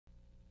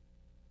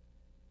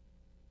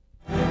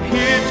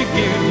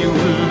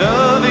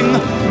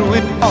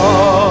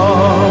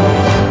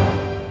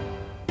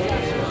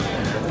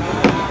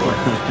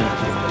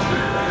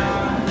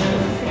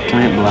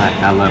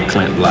I love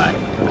Clint Black.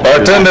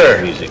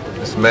 Bartender,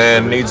 this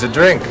man needs a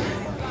drink.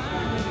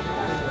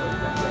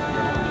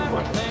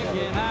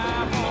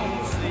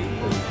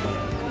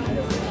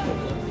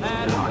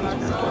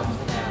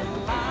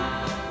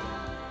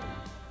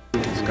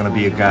 There's gonna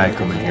be a guy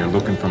coming here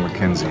looking for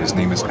McKenzie. His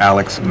name is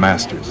Alex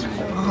Masters.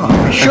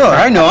 Oh, sure,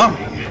 I know him.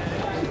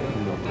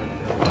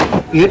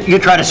 You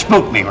try to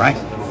spook me, right?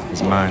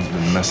 His mind's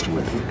been messed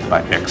with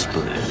by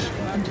experts.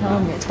 I'm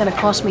telling you, it's gonna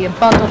cost me a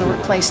bundle to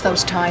replace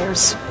those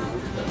tires.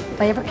 If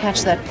I ever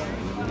catch that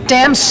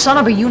damn son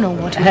of a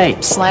you-know-what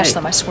who slash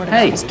them, I swear to God.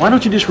 Hey, why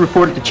don't you just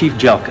report it to Chief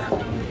Jelka?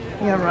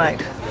 You're right.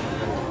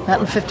 That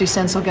and 50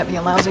 cents will get me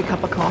a lousy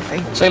cup of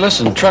coffee. Say,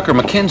 listen, Trucker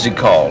McKenzie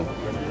called.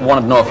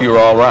 Wanted to know if you were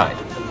all right.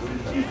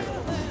 You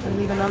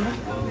leave a number?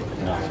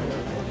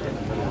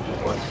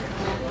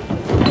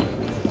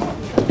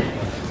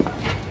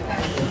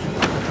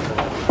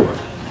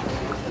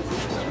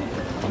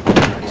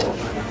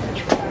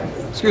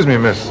 Excuse me,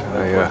 miss.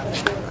 I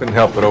couldn't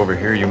help but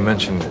overhear you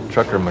mention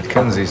Trucker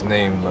McKenzie's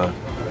name.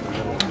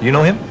 You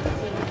know him?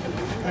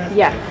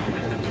 Yeah.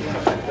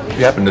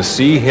 You happen to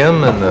see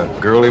him and the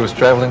girl he was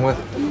traveling with?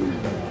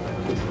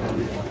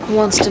 Who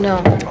wants to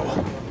know?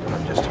 Oh,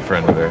 I'm just a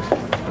friend of theirs.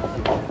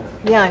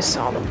 Yeah, I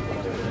saw them.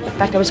 In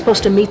fact, I was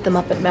supposed to meet them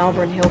up at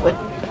Malvern Hill, but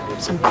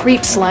some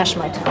creep slashed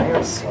my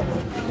tires.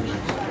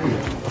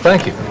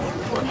 Thank you.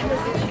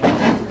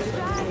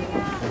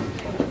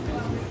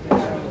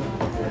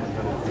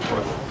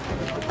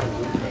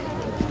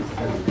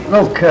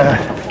 Look,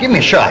 give me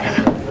a shot.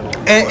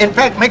 In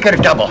fact, make it a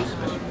double.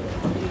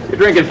 You're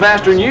drinking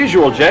faster than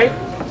usual, Jake.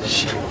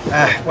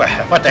 Well,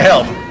 what the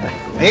hell?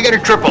 You get a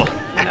triple.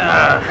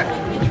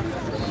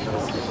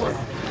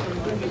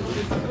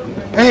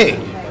 Hey.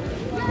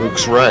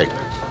 Luke's right.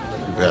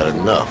 You've had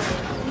enough.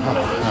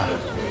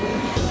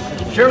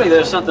 Surely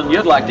there's something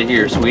you'd like to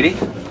hear, sweetie.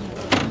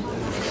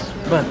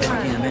 But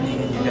again, then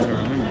you gotta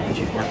remember that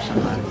you have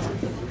somebody.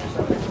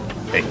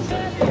 Hey.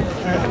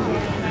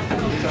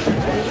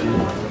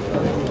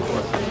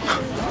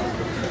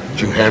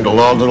 Did you handle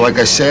Alden like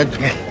I said?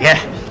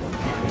 Yeah.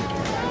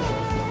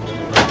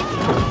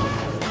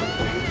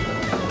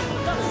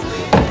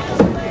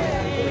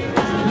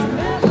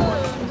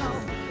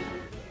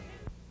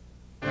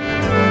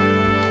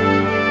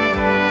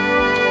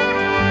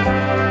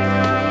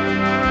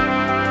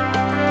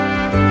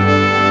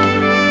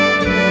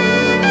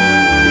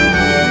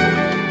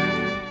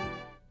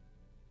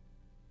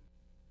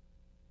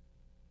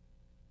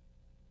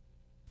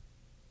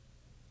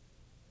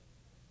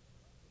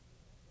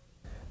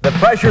 The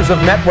pressures of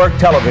network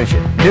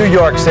television, New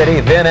York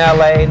City, then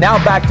LA,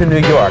 now back to New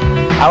York.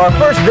 Our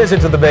first visit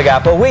to the Big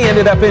Apple, we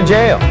ended up in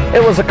jail.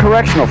 It was a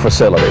correctional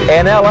facility.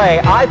 In LA,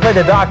 I played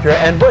a doctor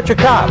and Butch a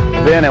cop.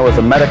 Then it was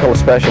a medical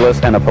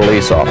specialist and a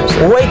police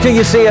officer. Wait till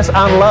you see us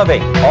on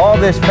Loving. All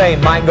this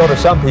fame might go to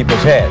some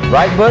people's heads,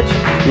 right, Butch?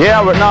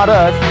 Yeah, but not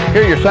us.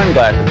 Here are your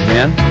sunglasses,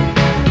 men.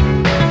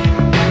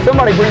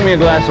 Somebody bring me a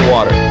glass of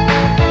water.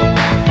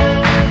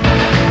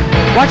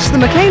 Watch the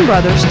McCain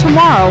Brothers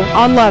tomorrow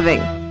on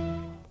Loving.